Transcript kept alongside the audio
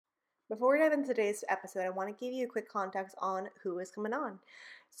Before we dive into today's episode, I want to give you a quick context on who is coming on.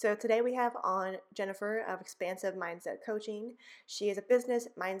 So, today we have on Jennifer of Expansive Mindset Coaching. She is a business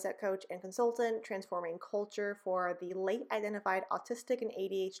mindset coach and consultant, transforming culture for the late identified autistic and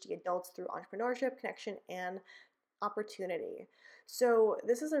ADHD adults through entrepreneurship, connection, and opportunity. So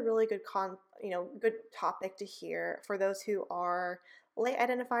this is a really good topic to hear for those who are late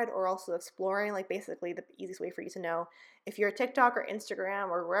identified or also exploring. Like, basically the easiest way for you to know if your TikTok or Instagram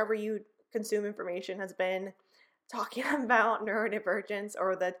or wherever you consume information has been talking about neurodivergence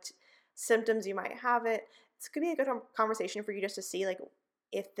or the symptoms you might have it's going to be a good conversation for you just to see like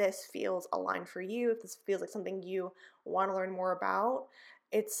if this feels aligned for you, if this feels like something you want to learn more about.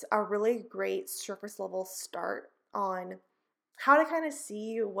 It's a really great surface level start on how to kind of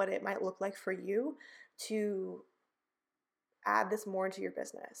see what it might look like for you to add this more into your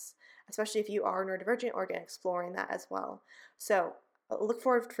business, especially if you are neurodivergent or again exploring that as well. So I look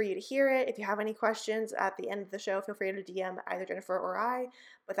forward for you to hear it. If you have any questions at the end of the show, feel free to DM either Jennifer or I.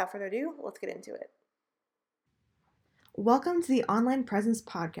 Without further ado, let's get into it. Welcome to the Online Presence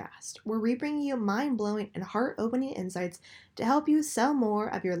Podcast, where we bring you mind-blowing and heart-opening insights to help you sell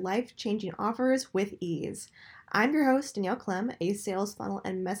more of your life-changing offers with ease. I'm your host, Danielle Clem, a sales funnel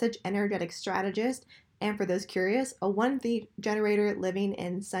and message energetic strategist, and for those curious, a one-lead generator living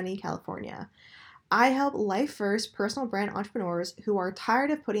in sunny California. I help life-first personal brand entrepreneurs who are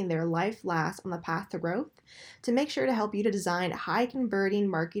tired of putting their life last on the path to growth to make sure to help you to design high-converting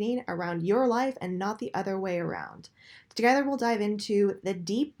marketing around your life and not the other way around. Together, we'll dive into the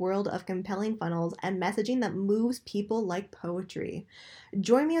deep world of compelling funnels and messaging that moves people like poetry.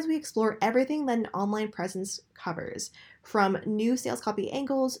 Join me as we explore everything that an online presence covers, from new sales copy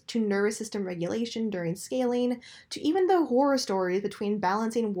angles to nervous system regulation during scaling, to even the horror stories between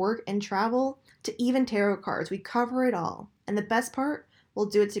balancing work and travel, to even tarot cards. We cover it all. And the best part, we'll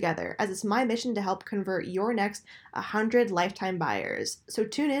do it together, as it's my mission to help convert your next 100 lifetime buyers. So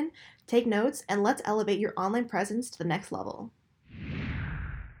tune in, take notes, and let's elevate your online presence to the next level.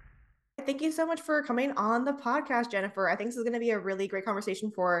 Thank you so much for coming on the podcast, Jennifer. I think this is going to be a really great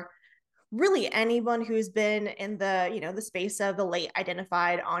conversation for really anyone who's been in the space of the late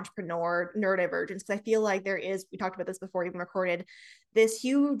identified entrepreneur neurodivergence, because I feel like we talked about this before we even recorded, this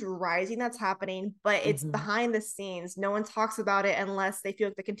huge rising that's happening, but it's behind the scenes. No one talks about it unless they feel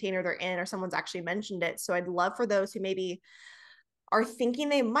like the container they're in or someone's actually mentioned it. So I'd love for those who maybe are thinking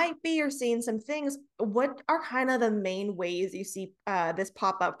they might be or seeing some things, what are kind of the main ways you see this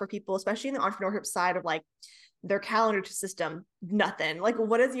pop up for people, especially in the entrepreneurship side of like their calendar system, nothing. Like,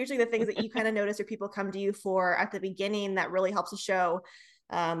 what is usually the things that you kind of notice or people come to you for at the beginning that really helps to show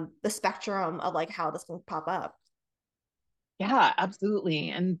the spectrum of like how this can pop up? Yeah,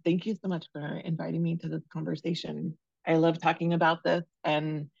 absolutely. And thank you so much for inviting me to this conversation. I love talking about this.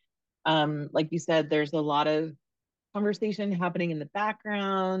 And like you said, there's a lot of conversation happening in the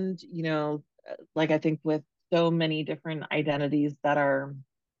background, like I think with so many different identities that are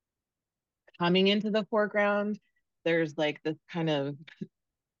coming into the foreground, there's like this kind of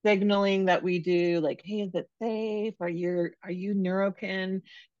signaling that we do, like, hey, is it safe? Are you neurokin?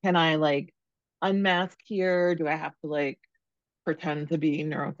 Can I like unmask here? Do I have to like pretend to be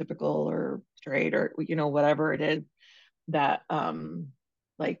neurotypical or straight or whatever it is that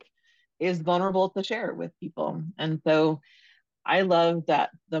like is vulnerable to share with people. And so I love that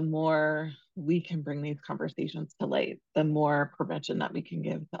the more we can bring these conversations to light, the more permission that we can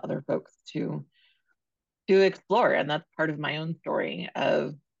give to other folks to explore. And that's part of my own story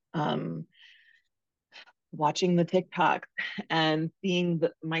of um watching the TikToks and seeing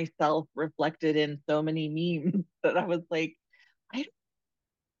myself reflected in so many memes that I was like, I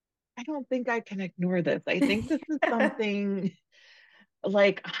I don't think I can ignore this. I think this is something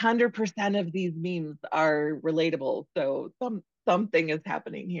like 100% of these memes are relatable. So something is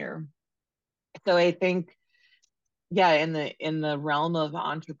happening here. So I think, yeah, in the realm of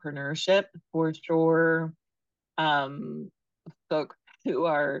entrepreneurship, for sure, um, folks who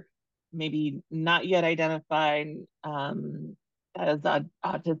are maybe not yet identified as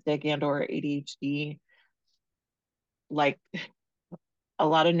autistic and or ADHD, like a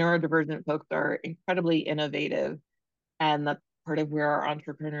lot of neurodivergent folks are incredibly innovative, and that's part of where our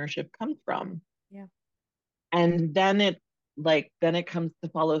entrepreneurship comes from. Yeah. And then it comes to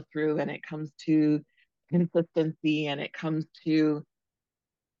follow through, and it comes to consistency, and it comes to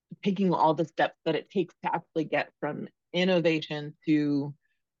taking all the steps that it takes to actually get from innovation to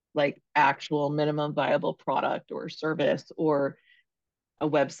like actual minimum viable product or service or a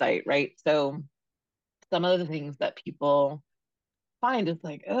website, right? So some of the things that people find is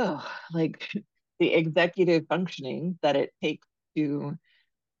like, oh, like the executive functioning that it takes to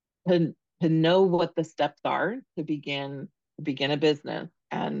to know what the steps are to begin a business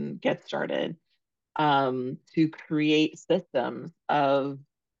and get started, to create systems of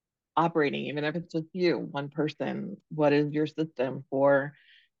operating, even if it's just you, one person. What is your system for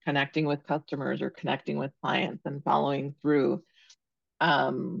connecting with customers or connecting with clients and following through?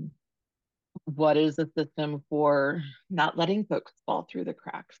 Um, what is the system for not letting folks fall through the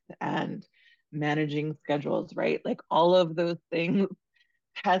cracks and managing schedules, right? Like all of those things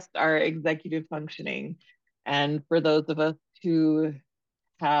test our executive functioning. And for those of us who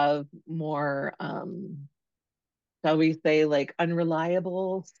have more, shall we say, like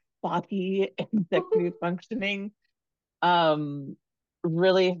unreliable, spotty executive functioning, um,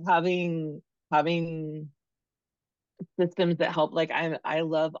 really having systems that help. Like I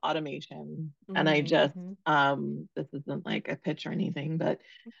love automation, and I just Mm-hmm. this isn't like a pitch or anything, but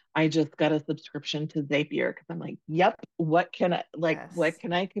I just got a subscription to Zapier because I'm like, yep, what Yes.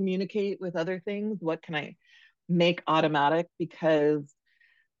 can I communicate with other things? What can I make automatic? Because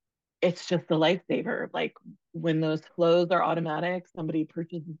it's just a lifesaver. Like when those flows are automatic, somebody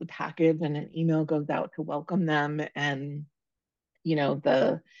purchases a package and an email goes out to welcome them, and you know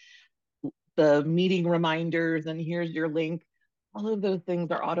the meeting reminders and here's your link. All of those things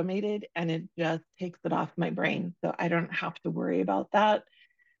are automated and it just takes it off my brain. So I don't have to worry about that.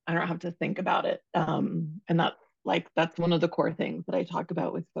 I don't have to think about it. And that's one of the core things that I talk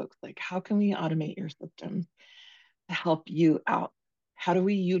about with folks. Like, how can we automate your systems to help you out? How do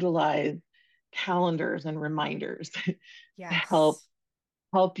we utilize calendars and reminders to Yes.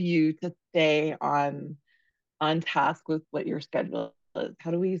 help you to stay on task with what your schedule is?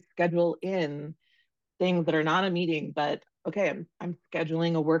 How do we schedule in things that are not a meeting, but okay, I'm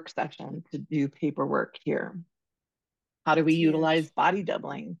scheduling a work session to do paperwork here. How do we That's utilize huge. body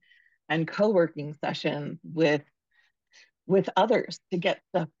doubling and co-working sessions with others to get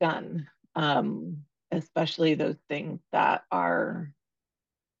stuff done? Especially those things that are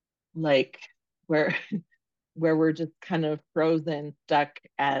like where where we're just kind of frozen, stuck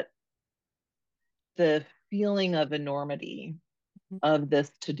at the feeling of enormity of this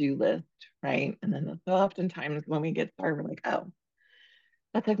to-do list, right? And then so oftentimes when we get started, we're like, oh,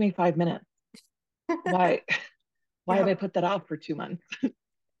 that took me 5 minutes. Why why have I Yep. put that off for 2 months?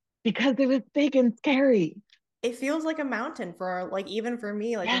 Because it was big and scary. It feels like a mountain for like even for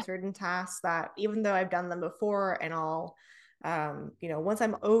me, like Yeah. there's certain tasks that even though I've done them before and all once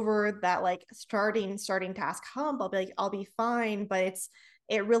I'm over that like starting task hump, I'll be like, I'll be fine. But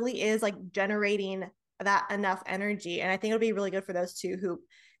it really is like generating that enough energy. And I think it'll be really good for those two who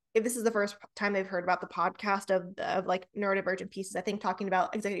if this is the first time they've heard about the podcast of like neurodivergent pieces, I think talking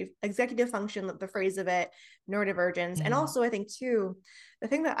about executive function, the phrase of it, neurodivergence, and Mm-hmm. also I think too the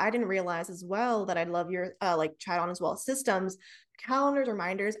thing that I didn't realize as well that I'd love your like chat on as well systems, calendars,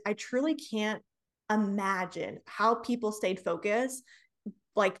 reminders. I truly can't imagine how people stayed focused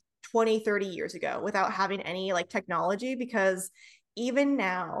like 20, 30 years ago without having any like technology because even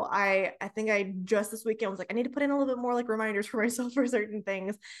now I think I just this weekend was like I need to put in a little bit more like reminders for myself for certain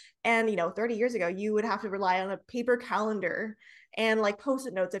things and 30 years ago you would have to rely on a paper calendar and like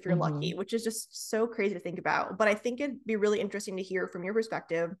post-it notes if you're Mm-hmm. lucky, which is just so crazy to think about. But I think it'd be really interesting to hear from your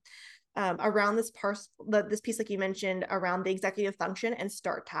perspective around this piece, like you mentioned, around the executive function and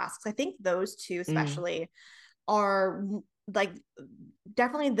start tasks. I think those two, Mm-hmm. especially, are like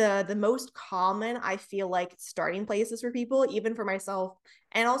definitely the most common. I feel like starting places for people, even for myself,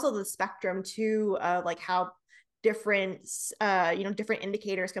 and also the spectrum too of like how different different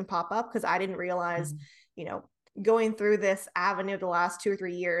indicators can pop up because I didn't realize you know going through this avenue the last 2 or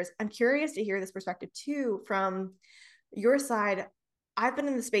 3 years. I'm curious to hear this perspective too from your side. I've been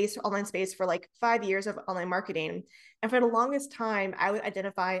in the space, online space, for like 5 years of online marketing. And for the longest time, I would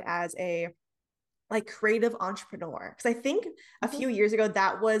identify as a like creative entrepreneur. Because I think a Mm-hmm. few years ago,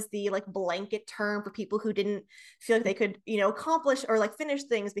 that was the like blanket term for people who didn't feel like they could, accomplish or like finish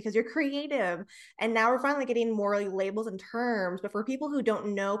things because you're creative. And now we're finally getting more like labels and terms. But for people who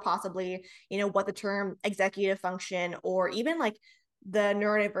don't know, possibly, what the term executive function or even like the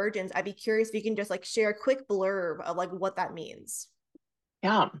neurodivergence, I'd be curious if you can just like share a quick blurb of like what that means.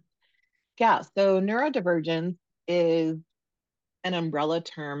 Yeah. Yeah. So neurodivergence is an umbrella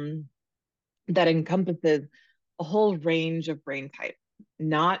term that encompasses a whole range of brain types,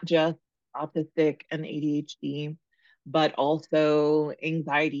 not just autistic and ADHD, but also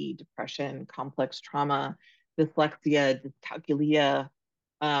anxiety, depression, complex trauma, dyslexia, dyscalculia,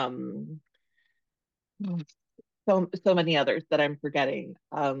 um, so many others that I'm forgetting.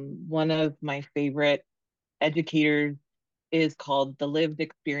 One of my favorite educators is called the Lived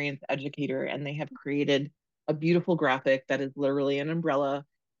Experience Educator, and they have created a beautiful graphic that is literally an umbrella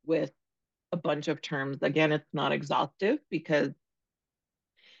with a bunch of terms. Again, it's not exhaustive because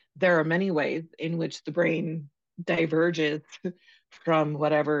there are many ways in which the brain diverges from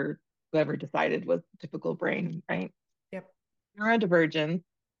whoever decided was the typical brain, right? Yep. Neurodivergence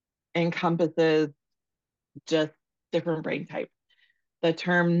encompasses just different brain types. The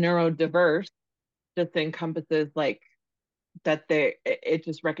term neurodiverse just encompasses like that it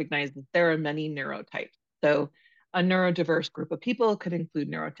just recognizes there are many neurotypes. So a neurodiverse group of people could include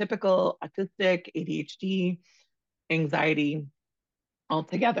neurotypical, autistic, ADHD, anxiety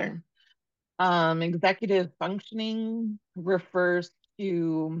altogether. Executive functioning refers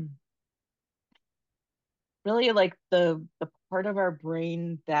to really like the part of our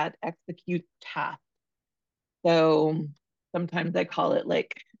brain that executes tasks. So sometimes I call it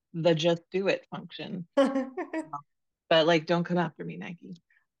like the just do it function, but like don't come after me, Nike.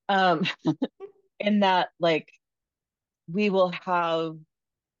 Um, in that like we will have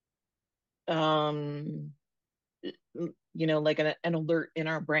um like an alert in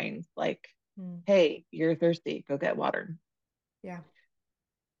our brains like, Mm, hey, you're thirsty, go get water. yeah.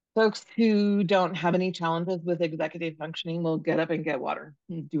 Folks who don't have any challenges with executive functioning will get up and get water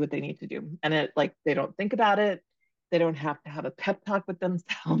and do what they need to do. And it like they don't think about it. They don't have to have a pep talk with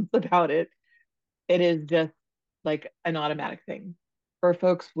themselves about it. It is just like an automatic thing. For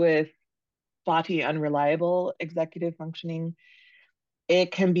folks with spotty, unreliable executive functioning,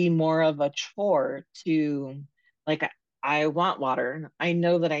 it can be more of a chore to like, I want water. I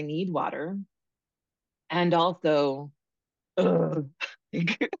know that I need water. And also, ugh,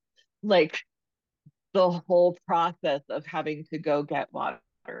 like the whole process of having to go get water.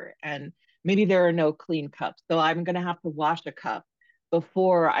 And maybe there are no clean cups. So I'm going to have to wash a cup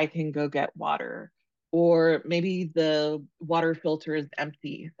before I can go get water. Or maybe the water filter is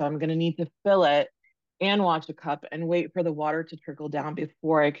empty. So I'm going to need to fill it and wash a cup and wait for the water to trickle down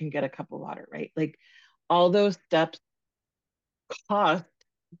before I can get a cup of water, right? Like all those steps cost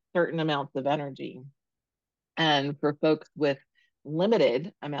certain amounts of energy. And for folks with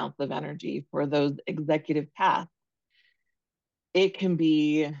limited amounts of energy for those executive tasks, it can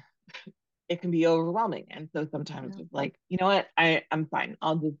be it can be overwhelming. And so sometimes Yeah. it's like, you know what, I'm fine.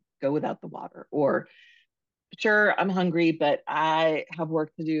 I'll just go without the water. Or sure, I'm hungry, but I have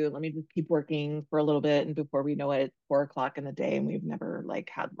work to do. Let me just keep working for a little bit. And before we know it, it's 4 o'clock in the day and we've never like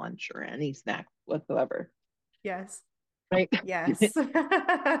had lunch or any snacks whatsoever. Yes. Right. Yes.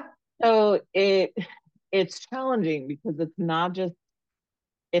 So it's challenging because it's not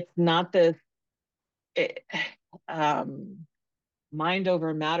this it, um mind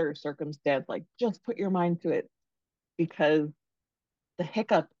over matter circumstance, like just put your mind to it, because the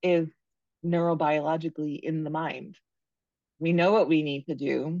hiccup is neurobiologically in the mind. We know what we need to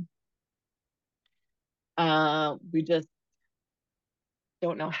do. We just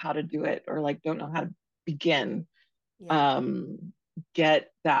don't know how to do it, or like don't know how to begin, Yeah. um,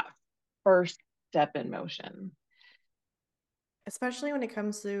 get that first step in motion. Especially when it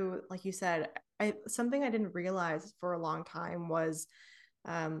comes to, like you said, something I didn't realize for a long time was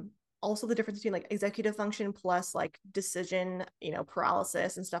um also the difference between like executive function plus like decision,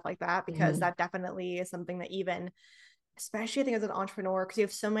 paralysis and stuff like that, because Mm-hmm. that definitely is something that even, especially I think as an entrepreneur, because you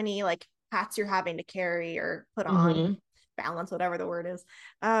have so many like hats you're having to carry or put on, Mm-hmm. balance, whatever the word is,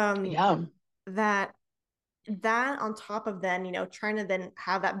 um Yeah. that on top of then, trying to then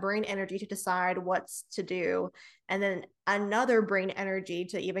have that brain energy to decide what's to do, and then another brain energy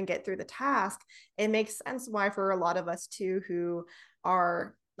to even get through the task. It makes sense why for a lot of us too who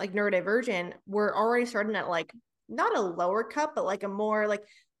are like neurodivergent, we're already starting at like not a lower cup, but like a more like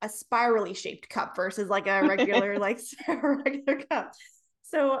a spirally shaped cup versus like a regular like regular cup.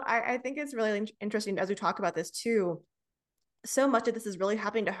 So I think it's really interesting as we talk about this too. So much of this is really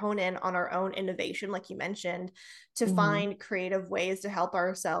having to hone in on our own innovation, like you mentioned, to Mm-hmm. find creative ways to help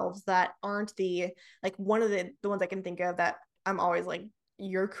ourselves that aren't the, like one of the ones I can think of that I'm always like,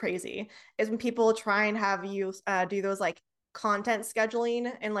 you're crazy, is when people try and have you do those like content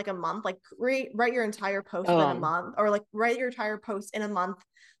scheduling in like a month, like write your entire post within a Oh, month, or like write your entire post in a month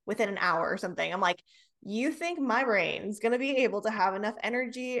within an hour or something. I'm like, you think my brain's going to be able to have enough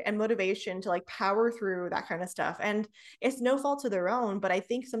energy and motivation to like power through that kind of stuff? And it's no fault of their own, but I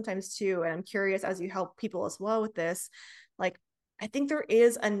think sometimes too, and I'm curious as you help people as well with this, like I think there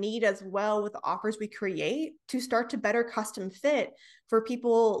is a need as well with the offers we create to start to better custom fit for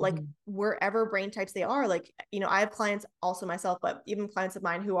people like Mhm. wherever brain types they are. Like, I have clients also myself, but even clients of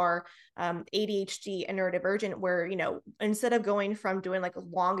mine who are ADHD and neurodivergent, where, instead of going from doing like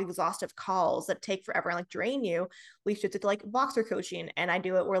long, exhaustive calls that take forever and like drain you, we shifted to like Voxer coaching. And I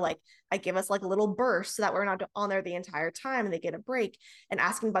do it where like I give us like a little burst so that we're not on there the entire time and they get a break, and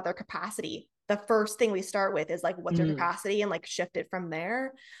asking about their capacity. The first thing we start with is like, what's your Mm. capacity, and like shift it from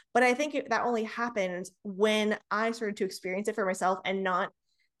there. But I think that only happens when I started to experience it for myself and not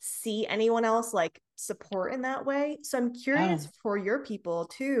see anyone else like support in that way. So I'm Yeah. curious for your people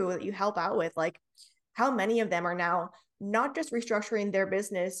too that you help out with, like, how many of them are now not just restructuring their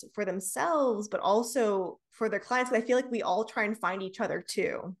business for themselves, but also for their clients. Because I feel like we all try and find each other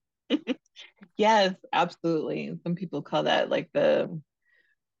too. Yes, absolutely. Some people call that like the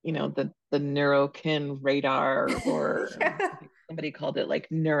neurokin radar, or I think somebody called it like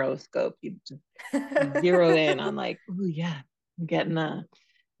neuroscope. You just zero in on like, oh yeah, I'm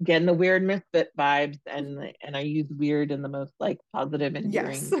getting the weird misfit vibes, and I use weird in the most like positive,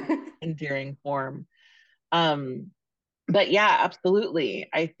 Yes. endearing form. Um, but yeah, absolutely.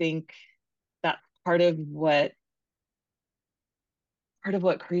 I think that's part of what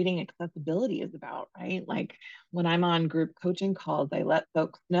creating accessibility is about, right? Like when I'm on group coaching calls, I let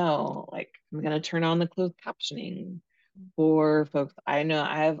folks know, like, I'm going to turn on the closed captioning for folks. I know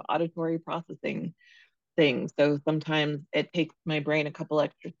I have auditory processing things. So sometimes it takes my brain a couple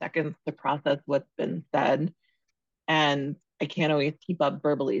extra seconds to process what's been said. And I can't always keep up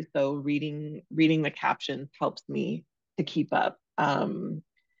verbally. So reading the captions helps me to keep up.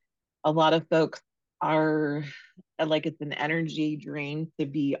 A lot of folks are like, it's an energy drain to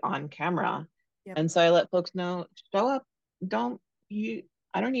be on camera. Yep. And so I let folks know, show up. Don't you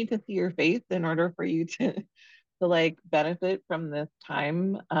I don't need to see your face in order for you to like benefit from this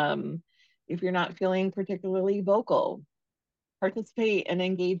time. If you're not feeling particularly vocal, participate and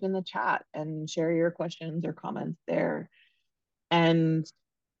engage in the chat and share your questions or comments there. And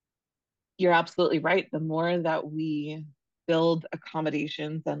you're absolutely right. The more that we build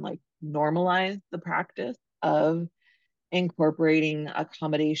accommodations and like normalize the practice of incorporating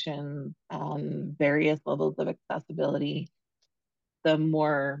accommodations on various levels of accessibility, the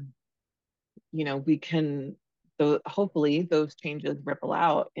more, we can, hopefully those changes ripple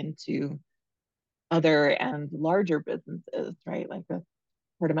out into other and larger businesses, right? Like that's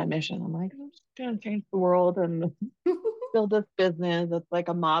part of my mission. I'm like, I'm just going to change the world and build this business. It's like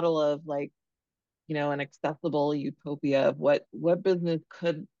a model of like, an accessible utopia of what business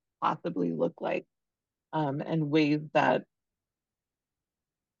could possibly look like, and ways that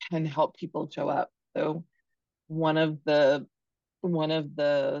can help people show up. So one of the one of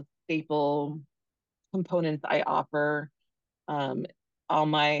the staple components I offer, um, all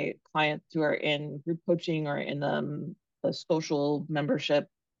my clients who are in group coaching or in the social membership,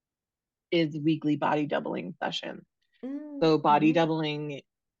 is weekly body doubling sessions. So body Mm-hmm. doubling,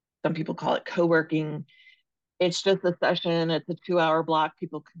 some people call it co-working. It's just a session. It's a 2-hour block.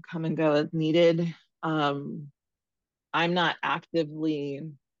 People can come and go as needed. Um, I'm not actively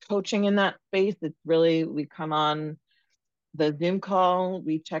coaching in that space. It's really, we come on the Zoom call,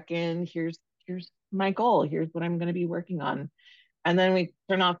 we check in. Here's my goal. Here's what I'm going to be working on, and then we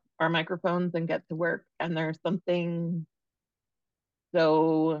turn off our microphones and get to work. And there's something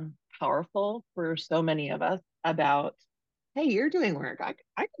so powerful for so many of us about, hey, you're doing work. I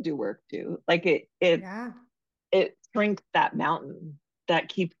can do work too. Like Yeah. it shrinks that mountain that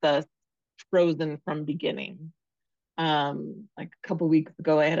keeps us frozen from beginning. Like a couple weeks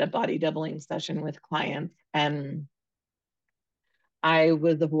ago, I had a body doubling session with clients, and I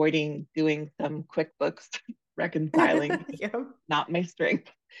was avoiding doing some QuickBooks reconciling because Yeah. not my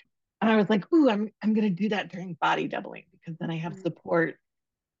strength. And I was like, ooh, I'm gonna do that during body doubling because then I have support.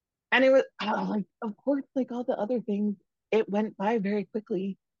 And I was like, of course, like all the other things, it went by very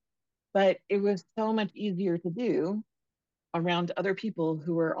quickly, but it was so much easier to do around other people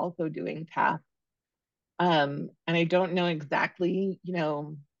who were also doing tasks. And I don't know exactly,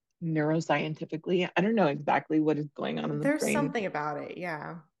 neuroscientifically, I don't know exactly what is going on in the There's brain, something about it.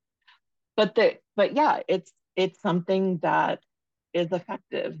 Yeah. but yeah, it's something that is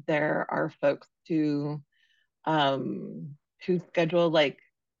effective. There are folks who schedule like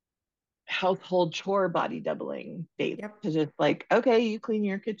household chore body doubling dates Yep. to just like, okay, you clean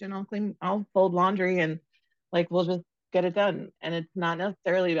your kitchen, I'll fold laundry, and like we'll just get it done. And it's not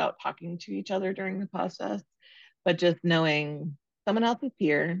necessarily about talking to each other during the process, but just knowing someone else is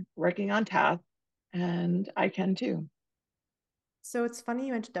here working on tasks, and I can too. So it's funny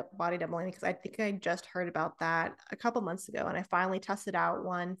you mentioned body doubling because I think I just heard about that a couple months ago, and I finally tested out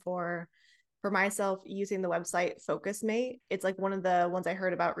one for myself using the website FocusMate. It's like one of the ones I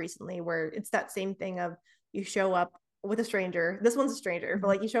heard about recently where it's that same thing of you show up with a stranger. This one's a stranger, but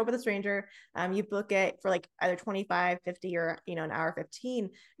like you show up with a stranger, you book it for like either 25, 50, or an hour 15.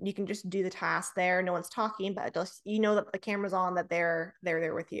 And you can just do the task there. No one's talking, but just that the camera's on, that they're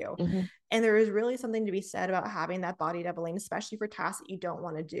there with you. Mm-hmm. And there is really something to be said about having that body doubling, especially for tasks that you don't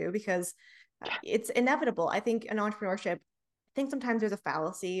want to do, because it's inevitable. I think in entrepreneurship, I think sometimes there's a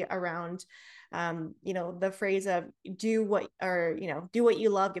fallacy around, the phrase of do what, or, do what you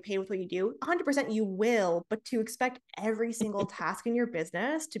love, get paid with what you do. 100% you will, but to expect every single task in your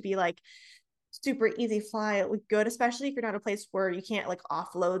business to be like super easy fly good, especially if you're not a place where you can't like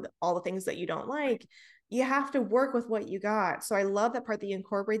offload all the things that you don't like. You have to work with what you got. So I love that part that you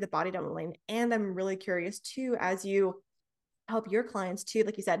incorporate the body doubling. And I'm really curious too, as you help your clients too,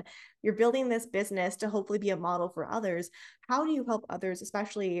 like you said, you're building this business to hopefully be a model for others. How do you help others,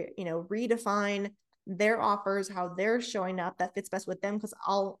 especially, redefine their offers, how they're showing up that fits best with them? Because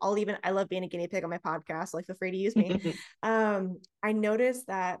I love being a guinea pig on my podcast, so like feel free to use me. I noticed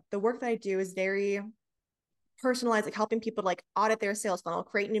that the work that I do is very personalized, like helping people to like audit their sales funnel,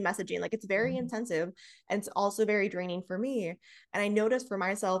 create new messaging. Like it's very intensive, and it's also very draining for me. And I noticed for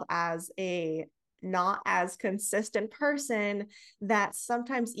myself as a not as consistent person that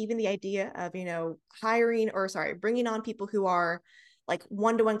sometimes even the idea of, bringing on people who are like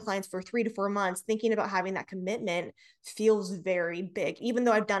one-to-one clients for 3 to 4 months, thinking about having that commitment feels very big, even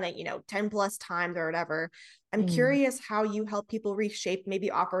though I've done it, 10 plus times or whatever. I'm Mm. curious how you help people reshape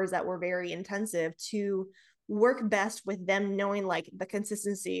maybe offers that were very intensive to work best with them, knowing like the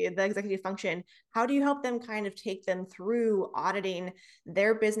consistency, the executive function. How do you help them kind of take them through auditing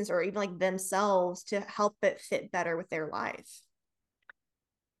their business or even like themselves to help it fit better with their life?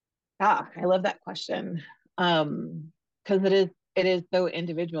 I love that question. Because it is so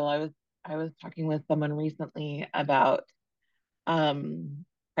individual. I was talking with someone recently about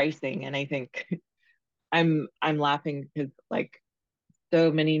pricing, and I think I'm laughing because like so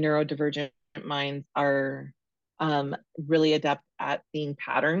many neurodivergent minds are really adept at seeing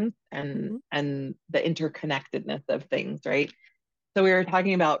patterns and Mm-hmm. the interconnectedness of things, right? So we were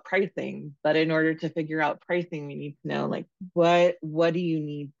talking about pricing, but in order to figure out pricing, we need to know like what do you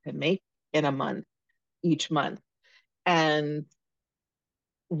need to make in a month, each month, and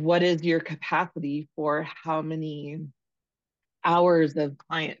what is your capacity for how many hours of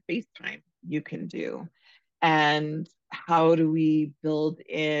client FaceTime you can do, and how do we build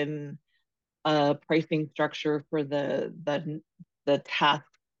in a pricing structure for the tasks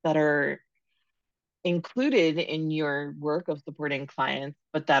that are included in your work of supporting clients,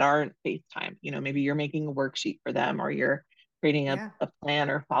 but that aren't FaceTime. Maybe you're making a worksheet for them, or you're creating a, Yeah. a plan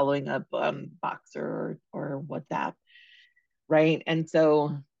or following up Boxer or WhatsApp, right? And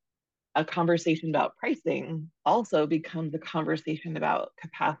so a conversation about pricing also becomes a conversation about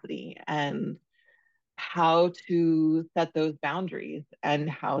capacity and how to set those boundaries and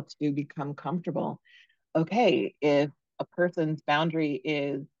how to become comfortable. Okay, if a person's boundary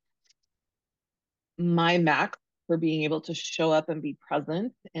is my max for being able to show up and be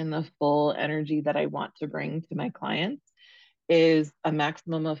present in the full energy that I want to bring to my clients is a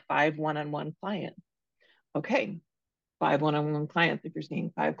maximum of 5 one-on-one clients. Okay, 5 one-on-one clients. If you're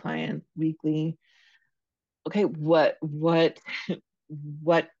seeing 5 clients weekly, okay, what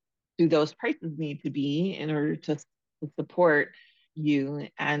do those prices need to be in order to support you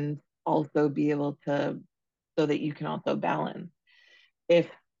and also be able to so that you can also balance. If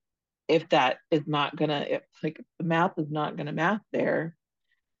that is not gonna, if like the math is not gonna math there,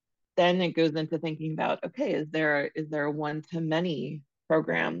 then it goes into thinking about, okay, is there a one to many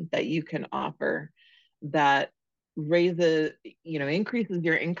program that you can offer that raises, increases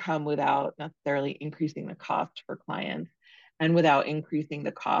your income without necessarily increasing the cost for clients and without increasing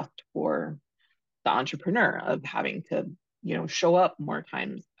the cost for the entrepreneur of having to, show up more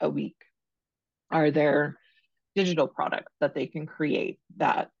times a week? Are there digital products that they can create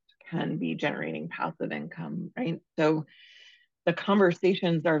that can be generating passive income, right? So the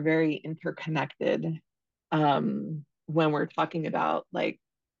conversations are very interconnected when we're talking about like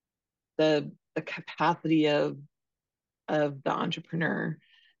the capacity of the entrepreneur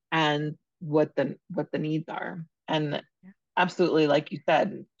and what the needs are. And Yeah. absolutely, like you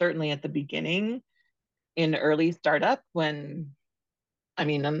said, certainly at the beginning in early startup, when I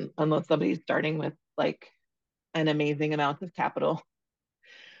mean, unless somebody's starting with like an amazing amount of capital,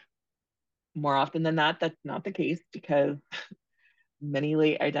 more often than not, that's not the case because many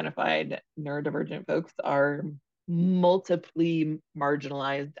late identified neurodivergent folks are multiply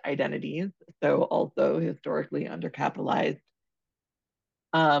marginalized identities, so also historically undercapitalized.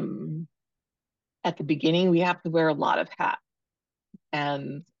 Um, at the beginning, we have to wear a lot of hats.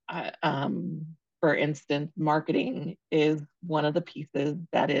 And for instance, marketing is one of the pieces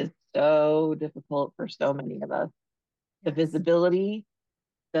that is so difficult for so many of us. The Yes. visibility,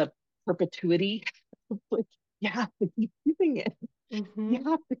 the perpetuity, like you have to keep doing it. You Mm-hmm.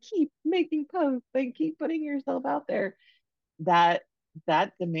 have to keep making posts and keep putting yourself out there. That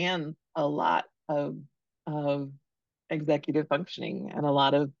that demands a lot of executive functioning and a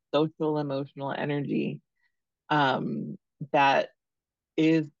lot of social emotional energy that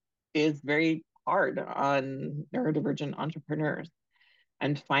is is very hard on neurodivergent entrepreneurs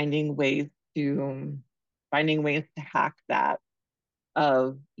and to finding ways to hack that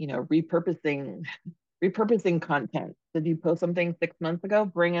of repurposing content. Did you post something 6 months ago?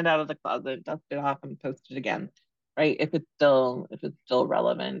 Bring it out of the closet, dust it off, and post it again. Right? If it's still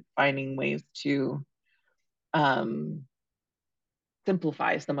relevant, finding ways to um,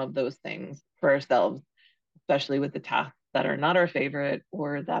 simplify some of those things for ourselves, especially with the tasks that are not our favorite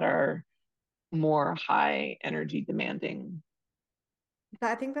or that are more high energy demanding.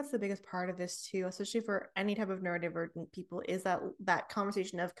 I think that's the biggest part of this too, especially for any type of neurodivergent people, is that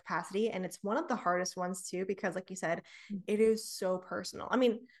conversation of capacity, and it's one of the hardest ones too because, like you said, it is so personal. I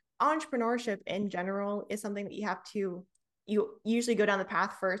mean, entrepreneurship in general is something that you usually go down the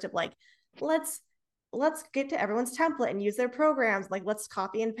path first of like, let's let's get to everyone's template and use their programs, like let's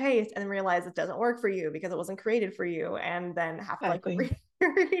copy and paste, and then realize it doesn't work for you because it wasn't created for you, and then have to like Exactly.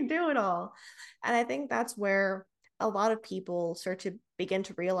 redo it all. And I think that's where a lot of people start to begin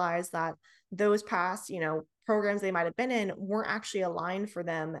to realize that those past, programs they might have been in weren't actually aligned for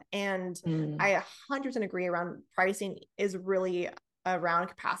them. And Mm, I 100% agree around pricing is really around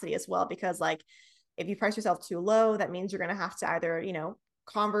capacity as well, because like if you price yourself too low, that means you're going to have to either,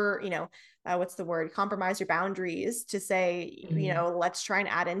 convert, what's the word, compromise your boundaries to say, mm, let's try and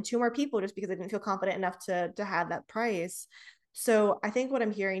add in two more people just because I didn't feel confident enough to have that price. So I think what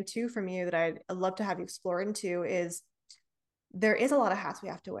I'm hearing too from you that I'd love to have you explore into is there is a lot of hats we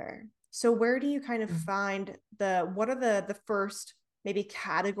have to wear. So where do you kind of mm, find what are the first maybe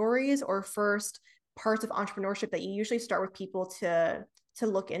categories or first parts of entrepreneurship that you usually start with people to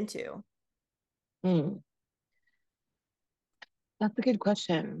look into? mm. That's a good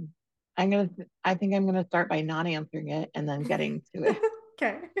question. I think I'm gonna start by not answering it and then getting to it.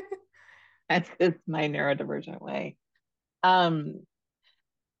 Okay. That's just my neurodivergent way. Um,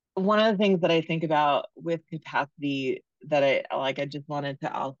 One of the things that I think about with capacity that I just wanted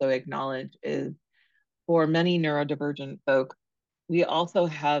to also acknowledge is for many neurodivergent folks, we also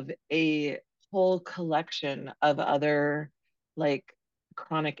have a whole collection of other like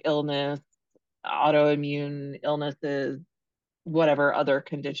chronic illness, autoimmune illnesses, whatever other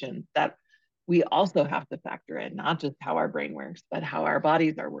conditions that we also have to factor in, not just how our brain works, but how our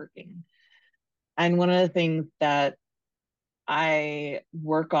bodies are working. And one of the things that I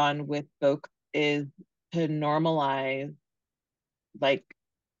work on with folks is to normalize like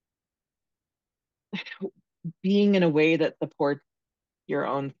being in a way that supports your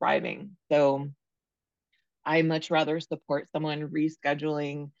own thriving. So I much rather support someone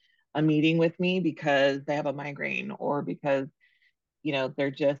rescheduling a meeting with me because they have a migraine or because, they're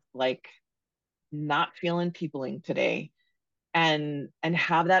just like not feeling peopling today and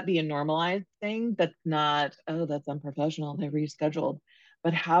have that be a normalized thing that's not, oh, that's unprofessional, they rescheduled,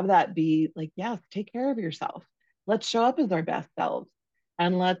 but have that be like, yes, take care of yourself, let's show up as our best selves,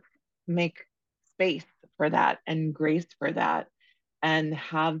 and let's make space for that and grace for that, and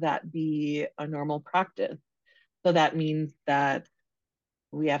have that be a normal practice. So that means that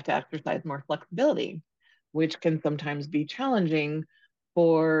we have to exercise more flexibility, which can sometimes be challenging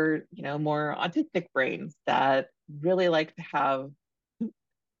for, more autistic brains that really like to have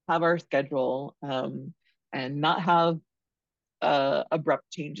our schedule, and not have abrupt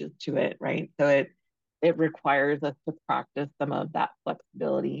changes to it, right? So it requires us to practice some of that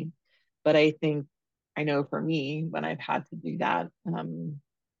flexibility. But I know for me, when I've had to do that, when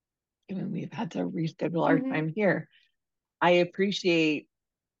we've had to reschedule our Mm-hmm. time here, I appreciate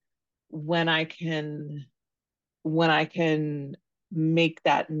when I can when I can make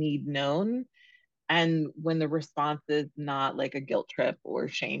that need known, and when the response is not like a guilt trip or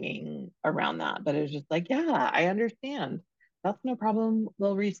shaming around that, but it's just like, yeah, I understand. That's no problem.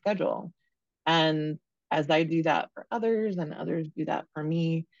 We'll reschedule. And as I do that for others and others do that for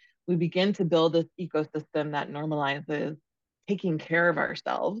me, we begin to build this ecosystem that normalizes taking care of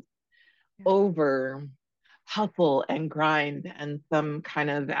ourselves Yeah. over hustle and grind and some kind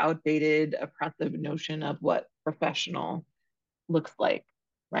of outdated oppressive notion of what professional looks like,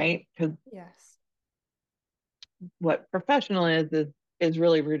 right? Because Yes. what professional is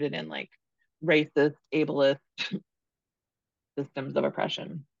really rooted in like racist, ableist systems of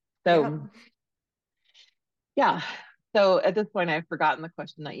oppression. So Yep. yeah. So at this point, I've forgotten the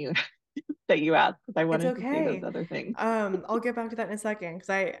question that you asked because I It's wanted to say those okay. other things. I'll get back to that in a second because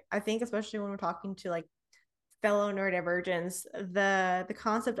I think especially when we're talking to like fellow neurodivergents, the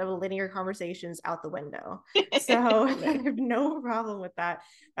concept of a linear conversation is out the window. So I Right. have no problem with that.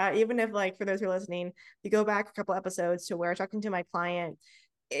 Even if like for those who are listening, you go back a couple episodes to where talking to my client,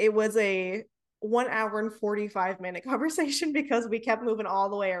 it was a 1 hour and 45-minute conversation because we kept moving all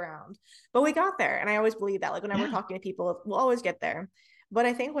the way around. But we got there. And I always believe that. Like whenever we're Yeah. talking to people, we'll always get there. But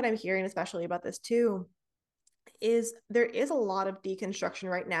I think what I'm hearing, especially about this too, is there is a lot of deconstruction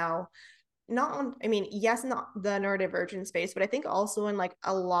right now. Not on, I mean, yes, not the neurodivergent space, but I think also in like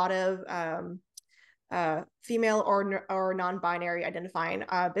a lot of female or non-binary identifying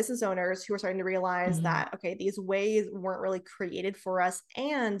business owners who are starting to realize Mhm. that okay, these ways weren't really created for us,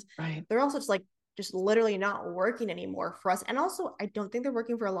 and Right. they're also just literally not working anymore for us. And also, I don't think they're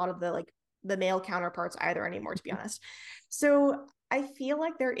working for a lot of the like the male counterparts either anymore, to be honest. So I feel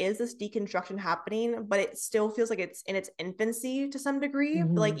like there is this deconstruction happening, but it still feels like it's in its infancy to some degree.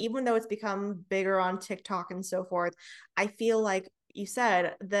 Like Mhm. even though it's become bigger on TikTok and so forth, I feel like you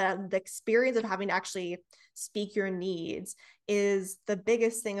said the experience of having to actually speak your needs is the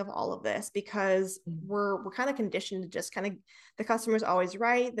biggest thing of all of this because Mhm. we're kind of conditioned to just kind of the customer's always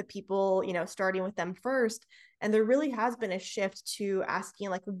right, the people, starting with them first. And there really has been a shift to asking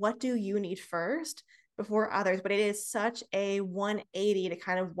like what do you need first before others, but it is such a 180 to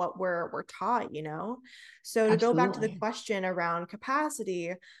kind of what we're taught. So to go back to the Absolutely. question around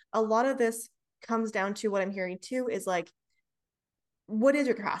capacity, a lot of this comes down to what I'm hearing too is like what is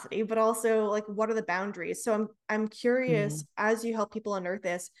your capacity, but also like what are the boundaries. So I'm curious Mhm. as you help people unearth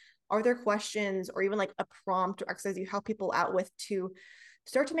this, are there questions or even like a prompt or exercise you help people out with to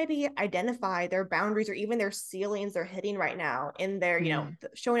start to maybe identify their boundaries or even their ceilings they're hitting right now in their Mhm.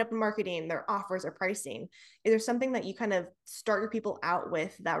 showing up in marketing, their offers or pricing? Is there something that you kind of start your people out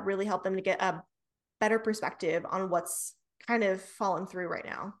with that really help them to get a better perspective on what's kind of fallen through right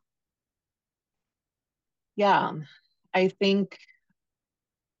now? Yeah. I think,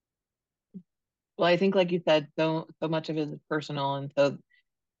 well, I think like you said, so much of it is personal. And so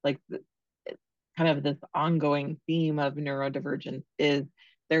like kind of this ongoing theme of neurodivergence is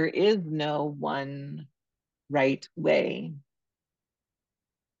there is no one right way,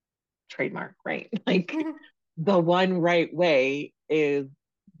 trademark, right? Like the one right way is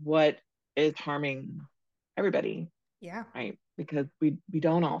what is harming everybody, Yeah. right? Because we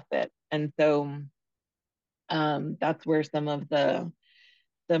don't all fit. And so that's where some of the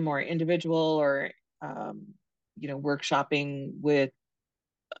more individual or um, workshopping with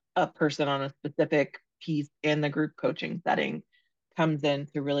a person on a specific piece in the group coaching setting comes in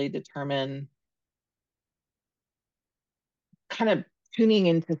to really determine kind of tuning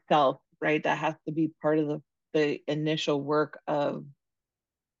into self, right? That has to be part of the initial work of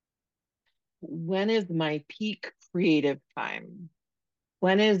when is my peak creative time?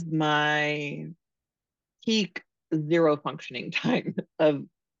 When is my peak zero functioning time of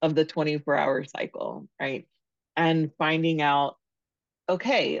the 24-hour cycle, right? And finding out,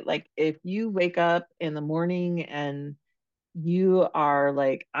 okay, like if you wake up in the morning and you are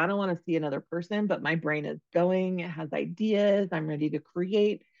like, I don't want to see another person, but my brain is going, it has ideas, I'm ready to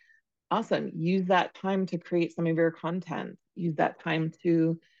create. Awesome. Use that time to create some of your content. Use that time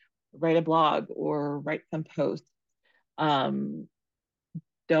to write a blog or write some posts. Um,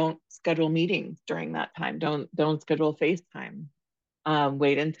 don't schedule meetings during that time. Don't schedule FaceTime.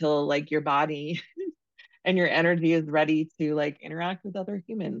 Wait until like your body and your energy is ready to like interact with other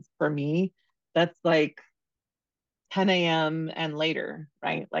humans. For me, that's like 10 a.m. and later,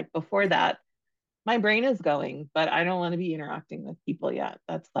 right? Like before Yeah. that, my brain is going, but I don't want to be interacting with people yet.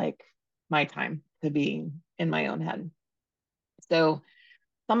 That's like my time to be in my own head. So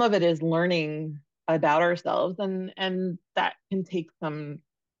some of it is learning about ourselves and that can take some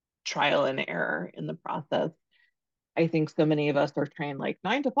trial and error in the process. I think so many of us are trained like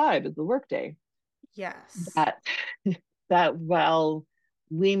 9 to 5 is the workday. Yes. That that while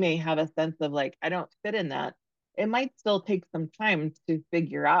we may have a sense of like, I don't fit in that, it might still take some time to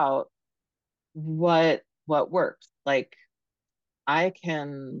figure out what works. Like I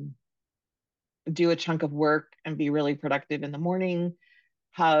can do a chunk of work and be really productive in the morning,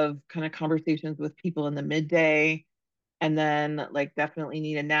 have kind of conversations with people in the midday, and then like definitely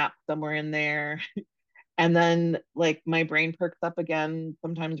need a nap somewhere in there And then like my brain perks up again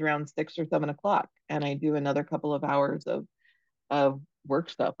sometimes around 6 or 7 o'clock, and I do another couple of hours of work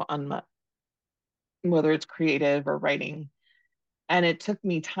stuff on my, whether it's creative or writing. And it took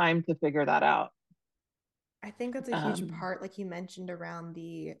me time to figure that out. I think that's a huge Um, part, like you mentioned, around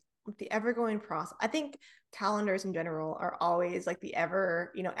the ever going process. I think calendars in general are always like the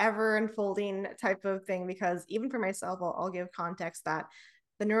ever, ever unfolding type of thing, because even for myself, I'll give context that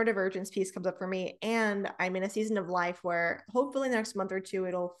the neurodivergence piece comes up for me. And I'm in a season of life where hopefully the next month or two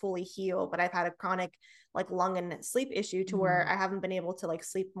it'll fully heal. But I've had a chronic like lung and sleep issue to where mm, I haven't been able to like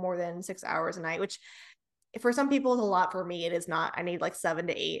sleep more than 6 hours a night, which for some people it's a lot. For me, it is not. I need like 7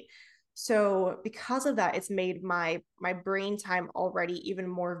 to 8. So because of that, it's made my brain time already even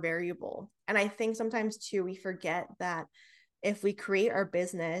more variable. And I think sometimes too we forget that if we create our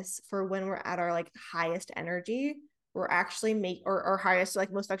business for when we're at our like highest energy, we're actually make or our highest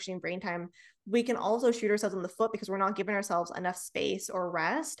like most functioning brain time, we can also shoot ourselves in the foot because we're not giving ourselves enough space or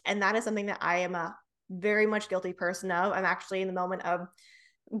rest. And that is something that I am a very much guilty person of. I'm actually in the moment of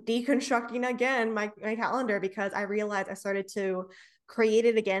deconstructing again my calendar because I realized I started to create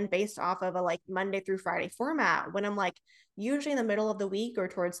it again based off of a like Monday through Friday format, when I'm like, usually in the middle of the week or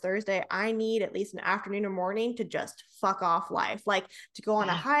towards Thursday, I need at least an afternoon or morning to just fuck off life, like to go on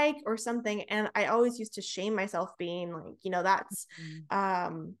a yeah. hike or something. And I always used to shame myself being like, that's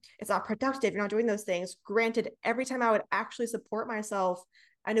Mm, it's not productive, you're not doing those things. Granted, every time I would actually support myself,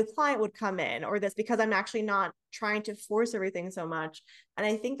 a new client would come in, or this, because I'm actually not trying to force everything so much. And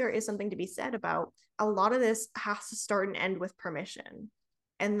I think there is something to be said about a lot of this has to start and end with permission.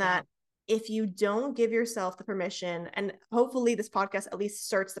 And yeah. that if you don't give yourself the permission, and hopefully this podcast at least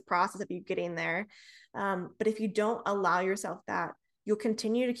starts the process of you getting there, but if you don't allow yourself that, you'll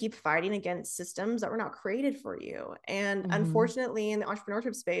continue to keep fighting against systems that were not created for you. And Hmm. unfortunately, in the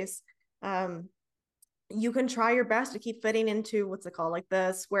entrepreneurship space, um, you can try your best to keep fitting into what's it called, like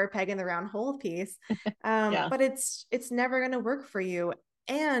the square peg in the round hole piece, Yeah. but it's never going to work for you.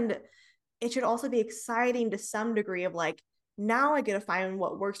 And it should also be exciting to some degree of like, now I get to find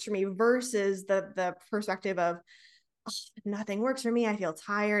what works for me versus the perspective of, oh, nothing works for me, I feel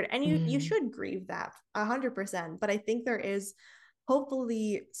tired. And you Mm, should grieve that 100%. But I think there is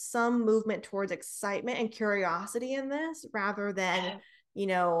hopefully some movement towards excitement and curiosity in this, rather than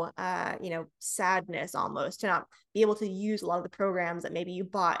sadness, almost, to not be able to use a lot of the programs that maybe you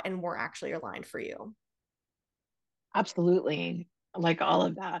bought and were actually aligned for you. absolutely. Like all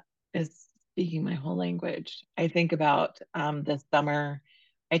of that is speaking my whole language. I think about this summer,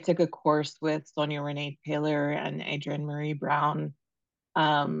 I took a course with Sonia Renee Taylor and Adrienne Marie Brown,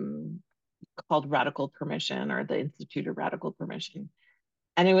 um, called Radical Permission, or the Institute of Radical Permission.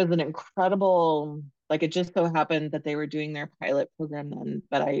 And it was an incredible, like it just so happened that they were doing their pilot program then,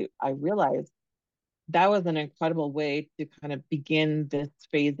 but I realized that was an incredible way to kind of begin this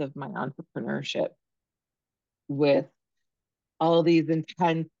phase of my entrepreneurship, with all these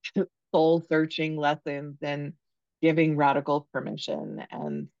intense soul searching lessons and giving radical permission,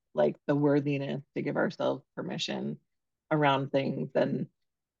 and like the worthiness to give ourselves permission around things. And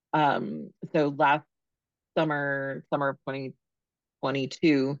so last summer of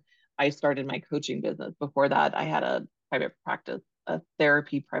 2022, I started my coaching business. Before that, I had a private practice, a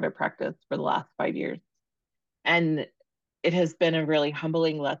therapy private practice for the last 5 years. And it has been a really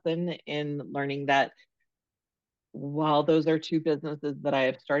humbling lesson in learning that while those are two businesses that I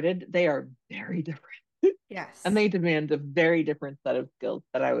have started, they are very different. And Yes. they demand a very different set of skills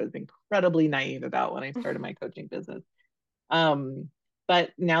that I was incredibly naive about when I started my coaching business. Um,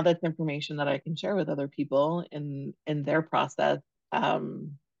 but now that's information that I can share with other people in their process.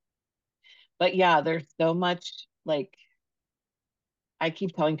 Um, but yeah, there's so much, like I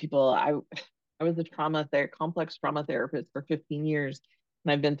keep telling people I was a complex trauma therapist for 15 years,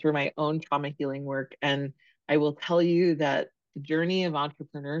 and I've been through my own trauma healing work. And I will tell you that the journey of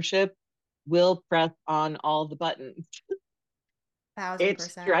entrepreneurship will press on all the buttons. thousand It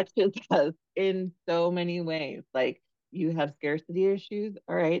percent stretches us in so many ways. Like, you have scarcity issues,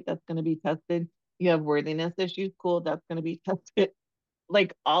 all right, that's going to be tested. You have worthiness issues, cool, that's going to be tested.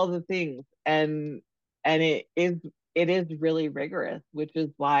 Like all the things. And it is really rigorous, which is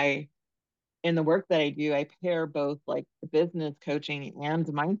why in the work that I do, I pair both like the business coaching and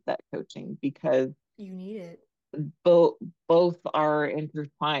mindset coaching, because You need it. both both are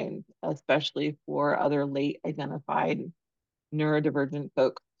intertwined, especially for other late identified neurodivergent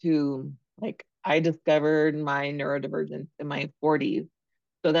folks who, like, I discovered my neurodivergence in my 40s.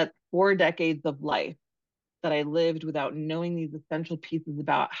 So that's 4 decades of life that I lived without knowing these essential pieces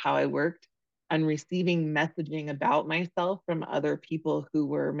about how I worked. and receiving messaging about myself from other people who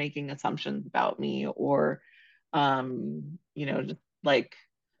were making assumptions about me, or just like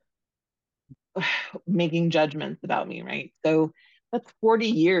making judgments about me, right? So that's 40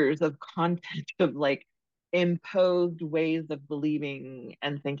 years of content of like imposed ways of believing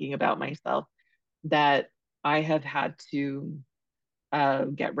and thinking about myself that I have had to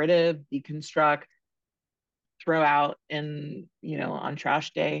get rid of, deconstruct, throw out in, on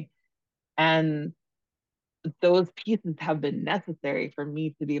trash day. And those pieces have been necessary for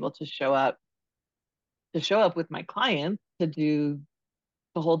me to be able to show up with my clients, to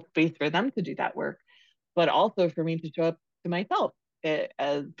hold space for them to do that work, but also for me to show up to myself,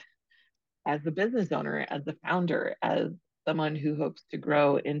 as a business owner, as a founder, as someone who hopes to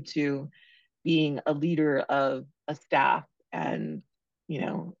grow into being a leader of a staff, and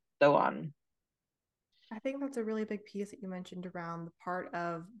so on. I think that's a really big piece that you mentioned around the part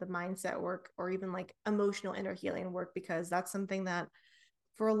of the mindset work or even like emotional inner healing work, because that's something that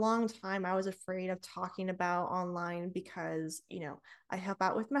for a long time I was afraid of talking about online because, I help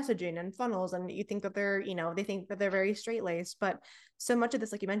out with messaging and funnels, and you think that they think that they're very straight laced, but so much of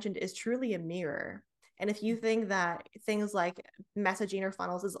this, like you mentioned, is truly a mirror. And if you think that things like messaging or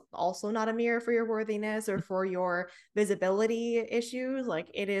funnels is also not a mirror for your worthiness or for your visibility issues, like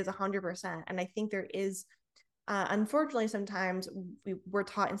it is 100%. And I think there is unfortunately, sometimes we're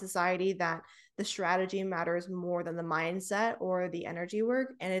taught in society that the strategy matters more than the mindset or the energy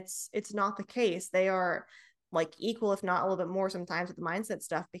work, and it's not the case. They are like equal, if not a little bit more sometimes with the mindset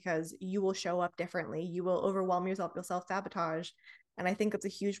stuff, because you will show up differently. You will overwhelm yourself. You'll self sabotage, and I think it's a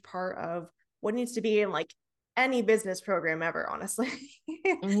huge part of what needs to be in like any business program ever, honestly.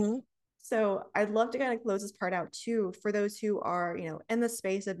 Mm-hmm. So I'd love to kind of close this part out too for those who are, in the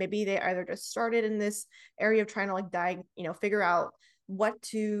space of maybe they either just started in this area of trying to like figure out what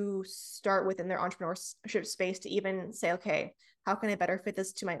to start with in their entrepreneurship space to even say, okay, how can I better fit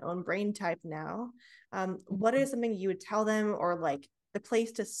this to my own brain type now? What is something you would tell them, or like the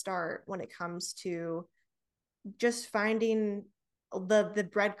place to start when it comes to just finding the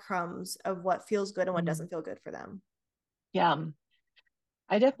breadcrumbs of what feels good and what Mm-hmm. doesn't feel good for them? Yeah,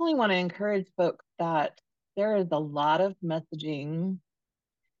 I definitely want to encourage folks that there is a lot of messaging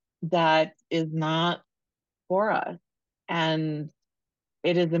that is not for us. And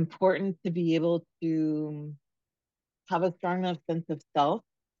it is important to be able to have a strong enough sense of self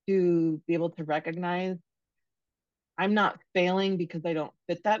to be able to recognize I'm not failing because I don't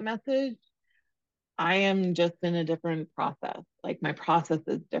fit that message. I am just in a different process. Like my process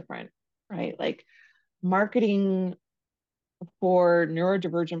is different, right? Like marketing for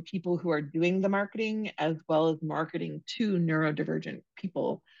neurodivergent people who are doing the marketing, as well as marketing to neurodivergent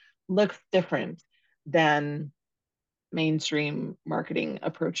people, looks different than mainstream marketing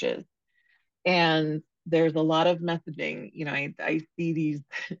approaches. And there's a lot of messaging. I see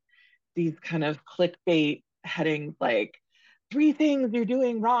these kind of clickbait headings like 3 things you're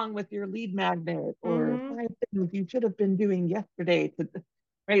doing wrong with your lead magnet, or Mm-hmm. 5 things you should have been doing yesterday to,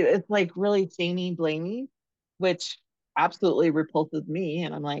 right? It's like really samey blamey, which absolutely repulses me.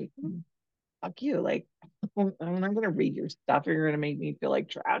 And I'm like, fuck you. Like, I'm not going to read your stuff. You're going to make me feel like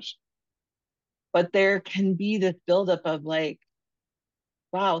trash. But there can be this buildup of like,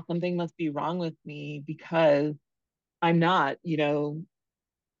 wow, something must be wrong with me because I'm not,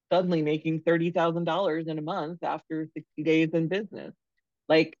 suddenly making $30,000 in a month after 60 days in business.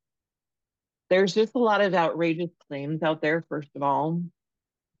 Like, there's just a lot of outrageous claims out there, first of all.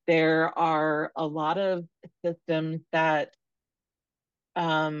 There are a lot of systems that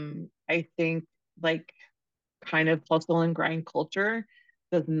I think, like, kind of hustle and grind culture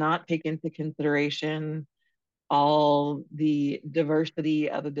does not take into consideration all the diversity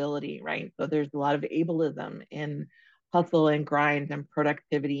of ability, right? So there's a lot of ableism in hustle and grind and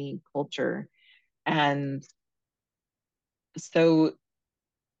productivity culture. And so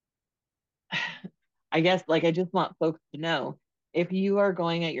I guess like I just want folks to know, if you are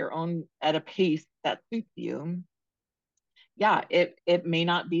going at your own at a pace that suits you, yeah, it may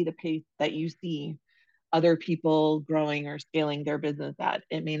not be the pace that you see other people growing or scaling their business at.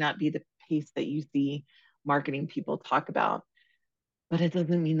 It may not be the pace that you see marketing people talk about, but it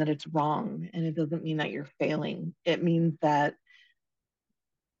doesn't mean that it's wrong, and it doesn't mean that you're failing. It means that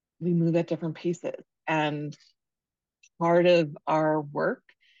we move at different paces. And part of our work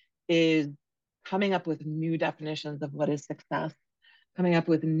is coming up with new definitions of what is success, coming up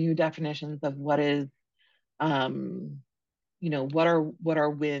with new definitions of what is, um, what are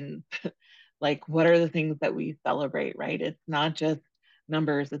wins, like what are the things that we celebrate, right? It's not just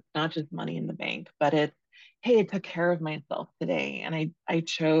numbers, it's not just money in the bank, but it's, hey, I took care of myself today, and I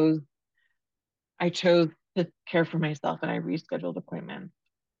chose I chose to care for myself and I rescheduled appointments.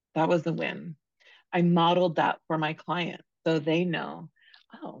 That was a win. I modeled that for my clients so they know,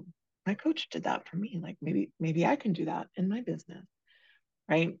 oh, my coach did that for me. Like maybe I can do that in my business,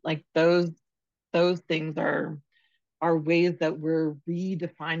 right? Like those things are ways that we're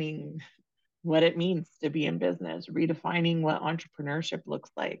redefining what it means to be in business, redefining what entrepreneurship looks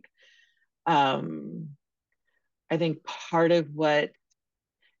like. Um, I think part of what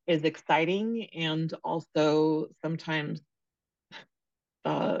is exciting and also sometimes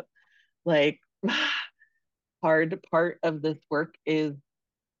uh, like hard part of this work is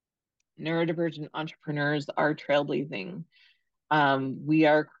neurodivergent entrepreneurs are trailblazing. We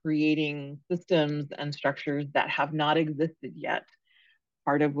are creating systems and structures that have not existed yet.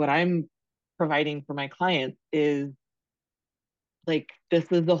 Part of what I'm providing for my clients is like, this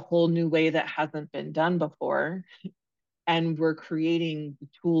is a whole new way that hasn't been done before. And we're creating the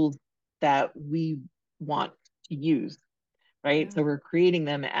tools that we want to use, right? Yeah, So we're creating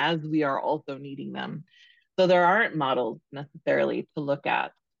them as we are also needing them. So there aren't models necessarily to look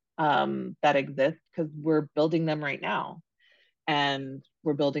at that exist because we're building them right now. And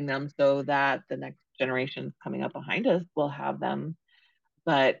we're building them so that the next generations coming up behind us will have them.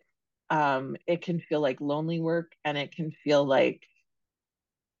 But it can feel like lonely work and it can feel like,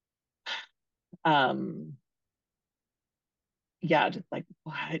 um, yeah, just like,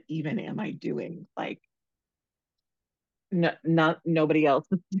 what even am I doing? Like, no, not nobody else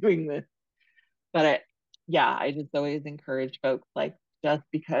is doing this. But yeah, I just always encourage folks like, just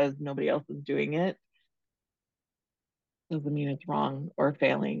because nobody else is doing it doesn't mean it's wrong or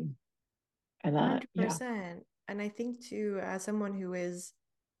failing. And that, yeah. 100%. And I think too, as someone who is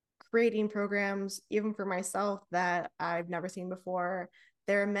creating programs, even for myself, that I've never seen before,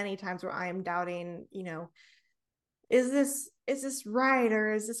 there are many times where I am doubting, is this right,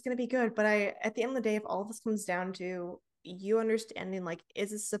 or is this going to be good? But I, at the end of the day, if all this comes down to you understanding, like,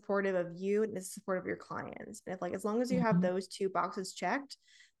 is this supportive of you and is it supportive of your clients? And if, like, as long as you have Mhm. those two boxes checked,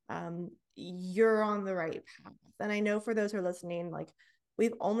 you're on the right path. And I know for those who are listening, like,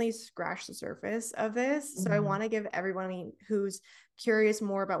 we've only scratched the surface of this. So I Mhm. want to give everyone who's curious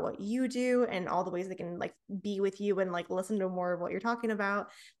more about what you do and all the ways they can, like, be with you and, like, listen to more of what you're talking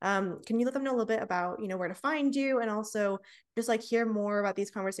about. Can you let them know a little bit about, where to find you, and also just, like, hear more about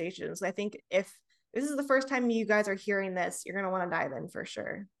these conversations? I think if this is the first time you guys are hearing this, you're going to want to dive in for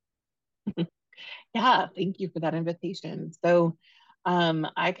sure. Yeah, thank you for that invitation. So,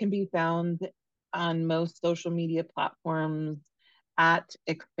 I can be found on most social media platforms at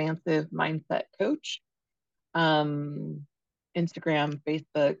Expansive Mindset Coach, um, Instagram,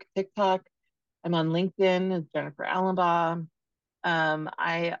 Facebook, TikTok. I'm on LinkedIn as Jennifer Alumbaugh.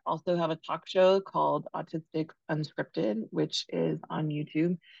 I also have a talk show called Autistic Unscripted, which is on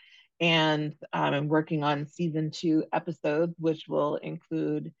YouTube. And I'm working on season 2 episodes, which will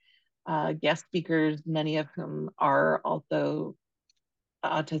include guest speakers, many of whom are also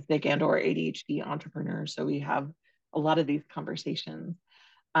autistic and or ADHD entrepreneurs. So we have a lot of these conversations.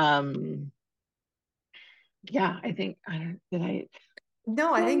 Um, yeah, I think I don't,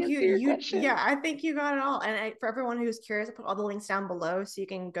 No, I did I think answer your yeah, question? I think you got it all. And for everyone who's curious, I put all the links down below so you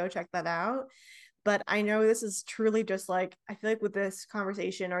can go check that out. But I know this is truly just, like, I feel like with this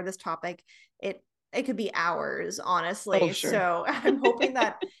conversation or this topic, it could be hours, Oh, honestly. sure. So I'm hoping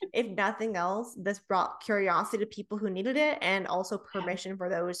that if nothing else, this brought curiosity to people who needed it, and also Yeah. permission for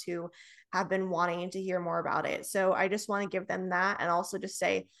those who have been wanting to hear more about it. So I just want to give them that, and also just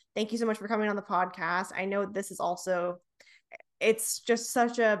say thank you so much for coming on the podcast. I know this is also, it's just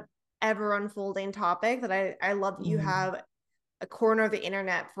such a ever unfolding topic that I love that you Mhm. have a corner of the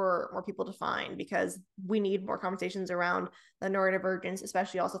internet for more people to find, because we need more conversations around the neurodivergence,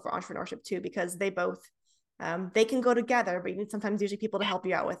 especially also for entrepreneurship too, because they both, they can go together, but you need sometimes usually people to help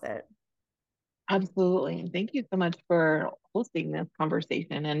you out with it. Absolutely. And thank you so much for hosting this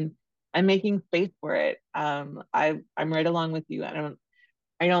conversation and making space for it. I'm right along with you. I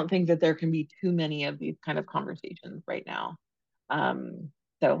don't think that there can be too many of these kind of conversations right now. Um,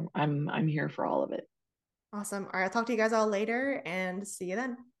 so I'm here for all of it. Awesome. All right, I'll talk to you guys all later and see you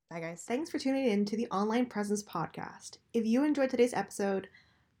then. Bye, guys. Thanks for tuning in to the Online Presence Podcast. If you enjoyed today's episode,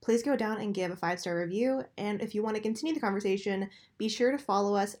 please go down and give a 5-star review. And if you want to continue the conversation, be sure to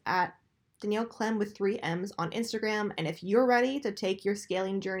follow us at Danielle Clem with 3 M's on Instagram. And if you're ready to take your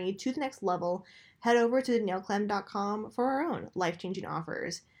scaling journey to the next level, head over to danielleclem.com for our own life changing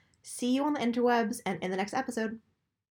offers. See you on the interwebs and in the next episode.